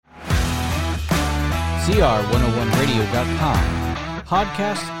CR101radio.com,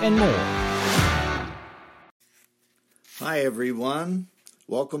 podcasts, and more. Hi, everyone.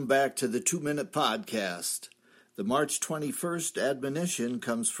 Welcome back to the 2-Minute Podcast. The March 21st admonition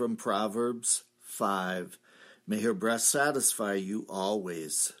comes from Proverbs 5. May her breast satisfy you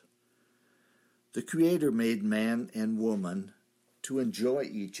always. The Creator made man and woman to enjoy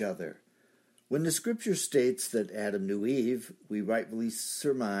each other. When the Scripture states that Adam knew Eve, we rightfully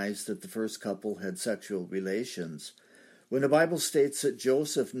surmise that the first couple had sexual relations. When the Bible states that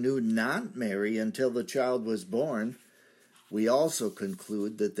Joseph knew not Mary until the child was born, we also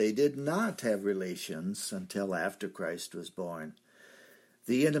conclude that they did not have relations until after Christ was born.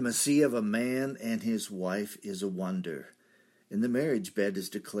 The intimacy of a man and his wife is a wonder, and the marriage bed is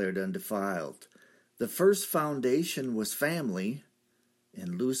declared undefiled. The first foundation was family,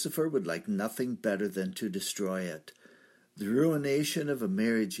 and Lucifer would like nothing better than to destroy it. The ruination of a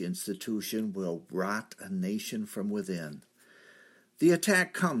marriage institution will rot a nation from within. The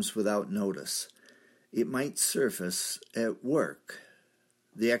attack comes without notice. It might surface at work.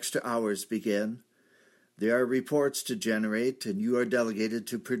 The extra hours begin. There are reports to generate, and you are delegated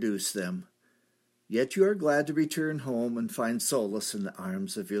to produce them. Yet you are glad to return home and find solace in the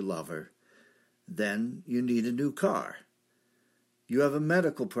arms of your lover. Then you need a new car. You have a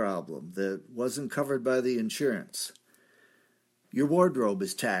medical problem that wasn't covered by the insurance. Your wardrobe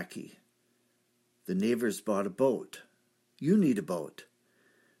is tacky. The neighbors bought a boat. You need a boat.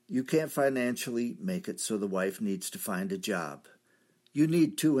 You can't financially make it, so the wife needs to find a job. You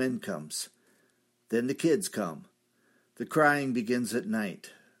need 2 incomes. Then the kids come. The crying begins at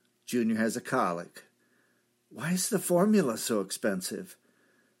night. Junior has a colic. Why is the formula so expensive?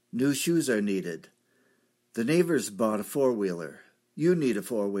 New shoes are needed. The neighbors bought a 4-wheeler. You need a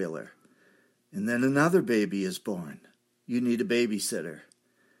 4-wheeler. And then another baby is born. You need a babysitter.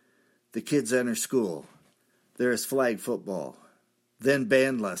 The kids enter school. There is flag football. Then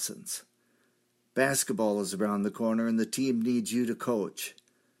band lessons. Basketball is around the corner and the team needs you to coach.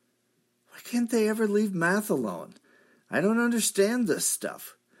 Why can't they ever leave math alone? I don't understand this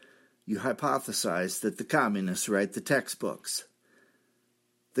stuff. You hypothesize that the communists write the textbooks.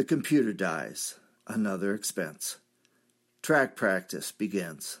 The computer dies. Another expense. Track practice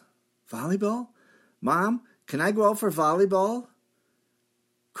begins. Volleyball? Mom, can I go out for volleyball?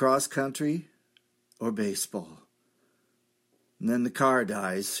 Cross country or baseball? And then the car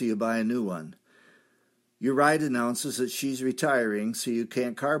dies, so you buy a new one. Your ride announces that she's retiring, so you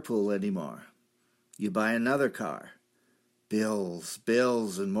can't carpool anymore. You buy another car. Bills,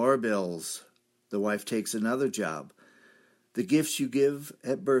 and more bills. The wife takes another job. The gifts you give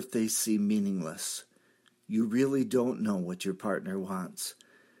at birthdays seem meaningless. You really don't know what your partner wants.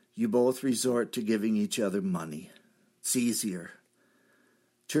 You both resort to giving each other money. It's easier.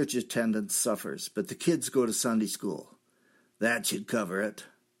 Church attendance suffers, but the kids go to Sunday school. That should cover it.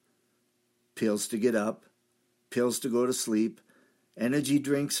 Pills to get up, pills to go to sleep, energy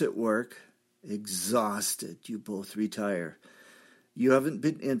drinks at work. Exhausted, you both retire. You haven't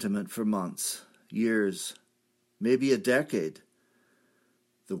been intimate for months, years, maybe a decade.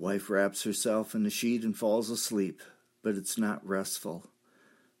 The wife wraps herself in a sheet and falls asleep, but it's not restful.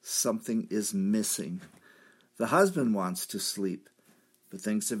 Something is missing. The husband wants to sleep, but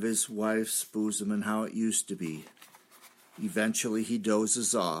thinks of his wife's bosom and how it used to be. Eventually he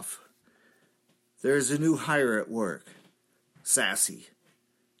dozes off. There is a new hire at work. Sassy.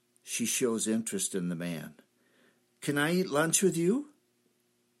 She shows interest in the man. Can I eat lunch with you?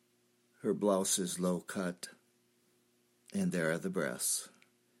 Her blouse is low cut, and there are the breasts.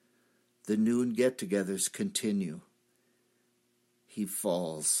 The noon get-togethers continue. He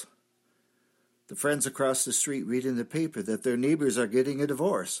falls. The friends across the street read in the paper that their neighbors are getting a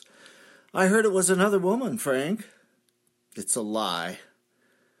divorce. I heard it was another woman, Frank. It's a lie.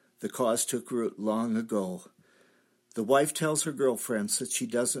 The cause took root long ago. The wife tells her girlfriends that she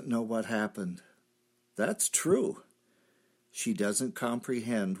doesn't know what happened. That's true. She doesn't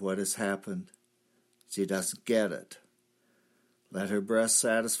comprehend what has happened. She doesn't get it. Let her breast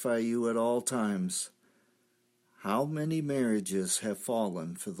satisfy you at all times. How many marriages have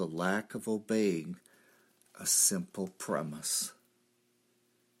fallen for the lack of obeying a simple premise?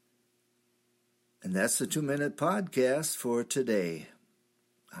 And that's the 2-Minute Podcast for today.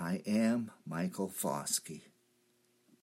 I am Michael Foskey.